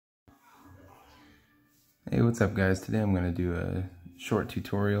Hey, what's up guys? Today I'm going to do a short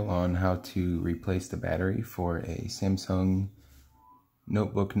tutorial on how to replace the battery for a Samsung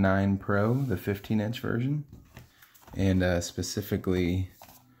Notebook 9 Pro, the 15-inch version. And specifically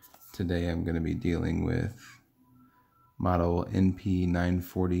today I'm going to be dealing with model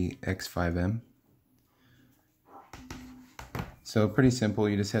NP940X5M. So pretty simple,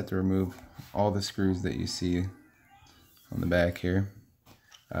 you just have to remove all the screws that you see on the back here.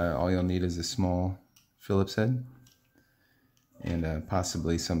 All you'll need is a small Phillips head and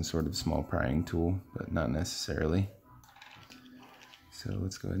possibly some sort of small prying tool, but not necessarily. So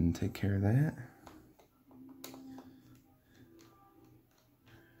let's go ahead and take care of that.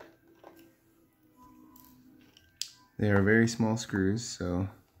 They are very small screws, so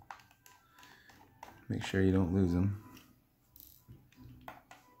make sure you don't lose them.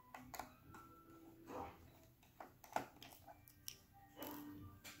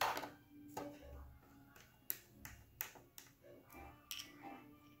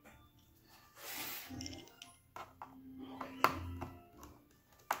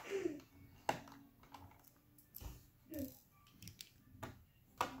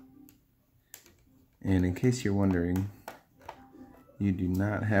 And in case you're wondering, you do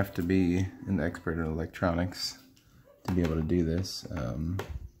not have to be an expert in electronics to be able to do this.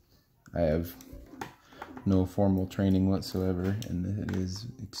 I have no formal training whatsoever, and it is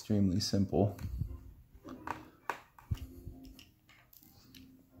extremely simple.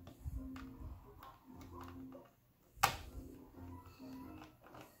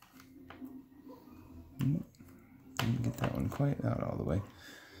 Didn't get that one quite out all the way.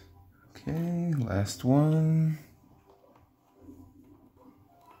 Okay, last one.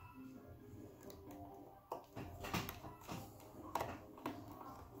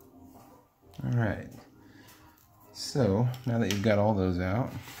 All right, so now that you've got all those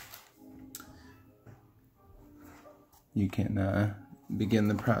out, you can begin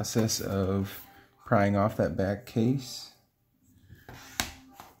the process of prying off that back case.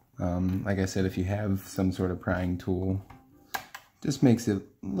 Like I said, if you have some sort of prying tool, just makes it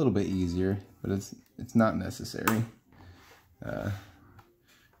a little bit easier, but it's not necessary.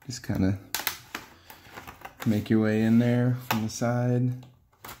 Just kind of make your way in there from the side.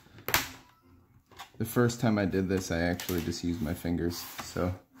 The first time I did this, I actually just used my fingers,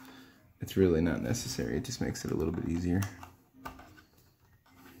 so it's really not necessary. It just makes it a little bit easier.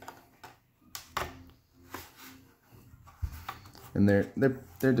 And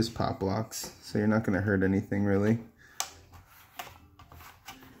they're just pop locks, so you're not going to hurt anything really.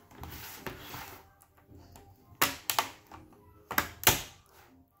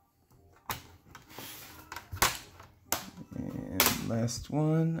 And last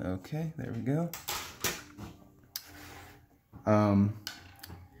one. Okay, there we go.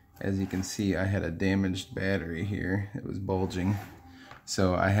 As you can see, I had a damaged battery here. It was bulging,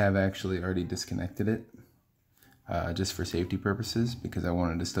 so I have actually already disconnected it. Just for safety purposes, because I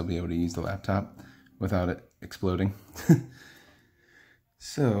wanted to still be able to use the laptop without it exploding.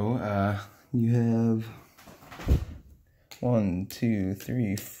 So you have 1, 2,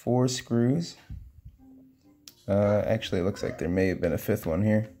 3, 4 screws. Actually, it looks like there may have been a 5th one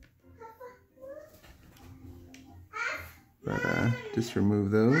here, but just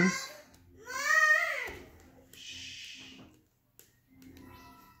remove those.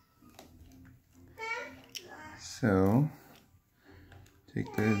 So,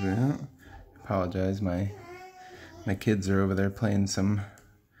 take those out. Apologize, my kids are over there playing some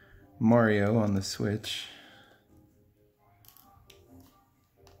Mario on the Switch.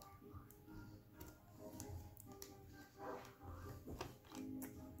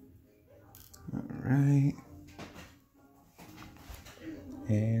 Alright.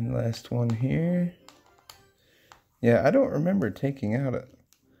 And last one here. Yeah, I don't remember taking out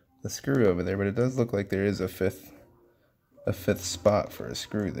the screw over there, but it does look like there is a fifth spot for a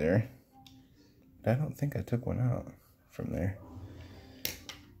screw there. I don't think I took one out from there.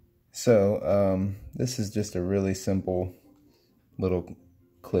 So this is just a really simple little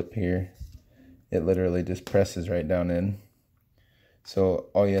clip here. It literally just presses right down in.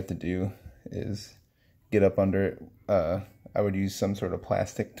 So all you have to do is get up under it. I would use some sort of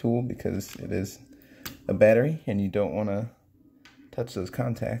plastic tool because it is a battery and you don't want to touch those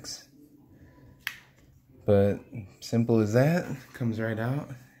contacts. But simple as that, comes right out.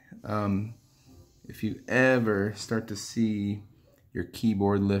 If you ever start to see your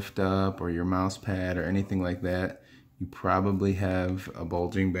keyboard lift up or your mouse pad or anything like that, you probably have a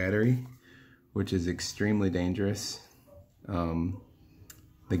bulging battery, which is extremely dangerous.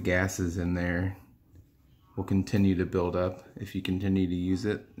 The gases in there will continue to build up if you continue to use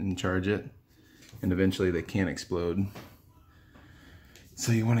it and charge it. and eventually they can explode.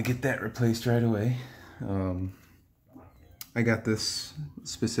 So you want to get that replaced right away. I got this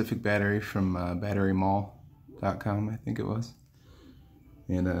specific battery from batterymall.com, I think it was.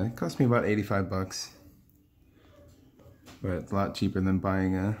 And it cost me about 85 bucks. But it's a lot cheaper than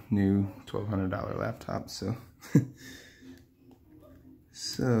buying a new $1,200 laptop, so.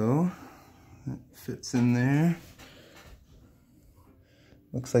 So, that fits in there.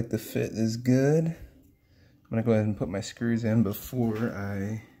 Looks like the fit is good. I'm gonna go ahead and put my screws in before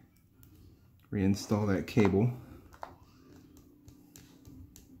I reinstall that cable.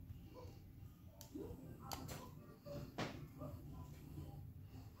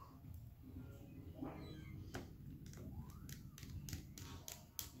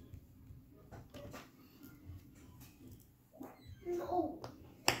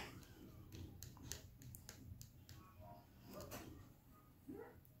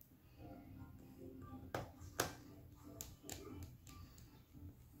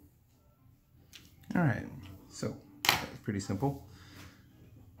 Alright, so that was pretty simple.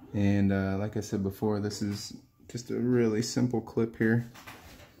 And like I said before, this is just a really simple clip here.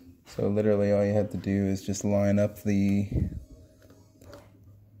 So literally all you have to do is just line up the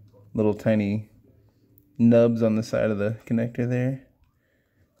little tiny nubs on the side of the connector there.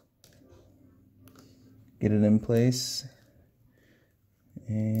 Get it in place.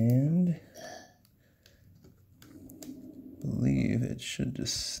 And I believe it should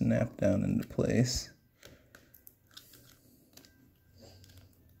just snap down into place.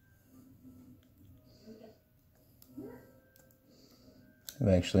 I've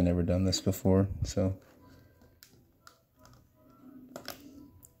actually never done this before, so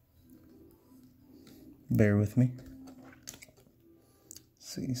bear with me.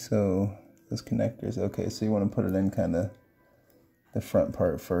 Let's see, so those connectors, okay, so you want to put it in kind of the front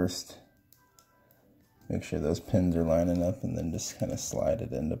part first. Make sure those pins are lining up, and then just kind of slide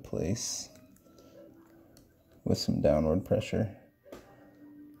it into place with some downward pressure.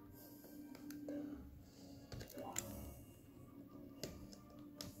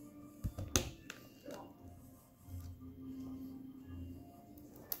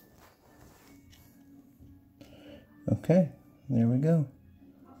 Okay, there we go.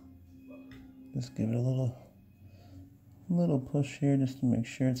 Just give it a little push here just to make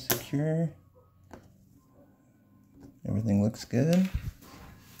sure it's secure. Everything looks good.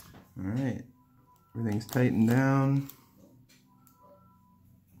 Alright, everything's tightened down.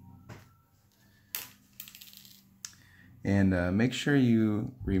 And make sure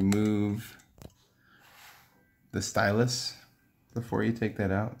you remove the stylus before you take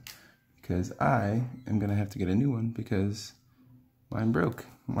that out, because I am going to have to get a new one because mine broke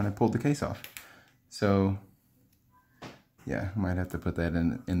when I pulled the case off. So yeah, I might have to put that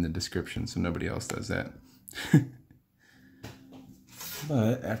in the description so nobody else does that.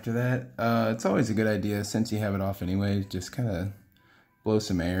 But after that, it's always a good idea, since you have it off anyway, just kind of blow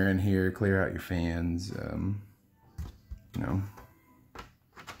some air in here, clear out your fans, you know,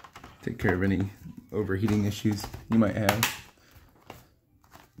 take care of any overheating issues you might have.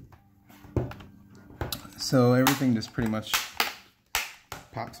 So everything just pretty much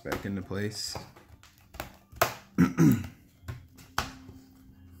pops back into place.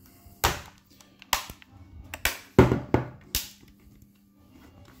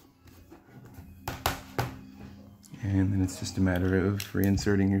 And then it's just a matter of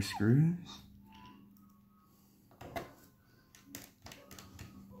reinserting your screws.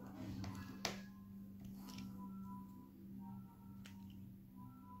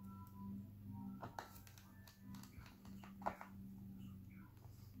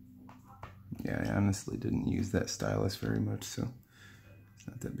 Yeah, I honestly didn't use that stylus very much, so it's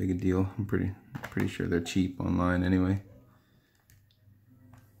not that big a deal. I'm pretty sure they're cheap online anyway.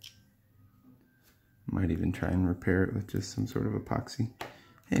 Might even try and repair it with just some sort of epoxy.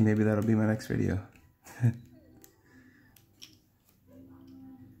 Hey, maybe that'll be my next video.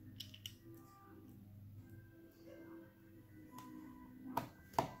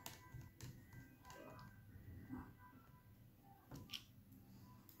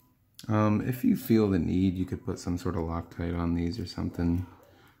 If you feel the need, you could put some sort of Loctite on these or something.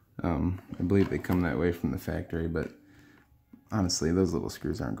 I believe they come that way from the factory, but honestly, those little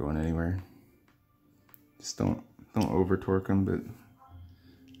screws aren't going anywhere. Just don't over torque them, but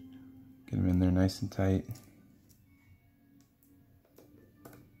get them in there nice and tight.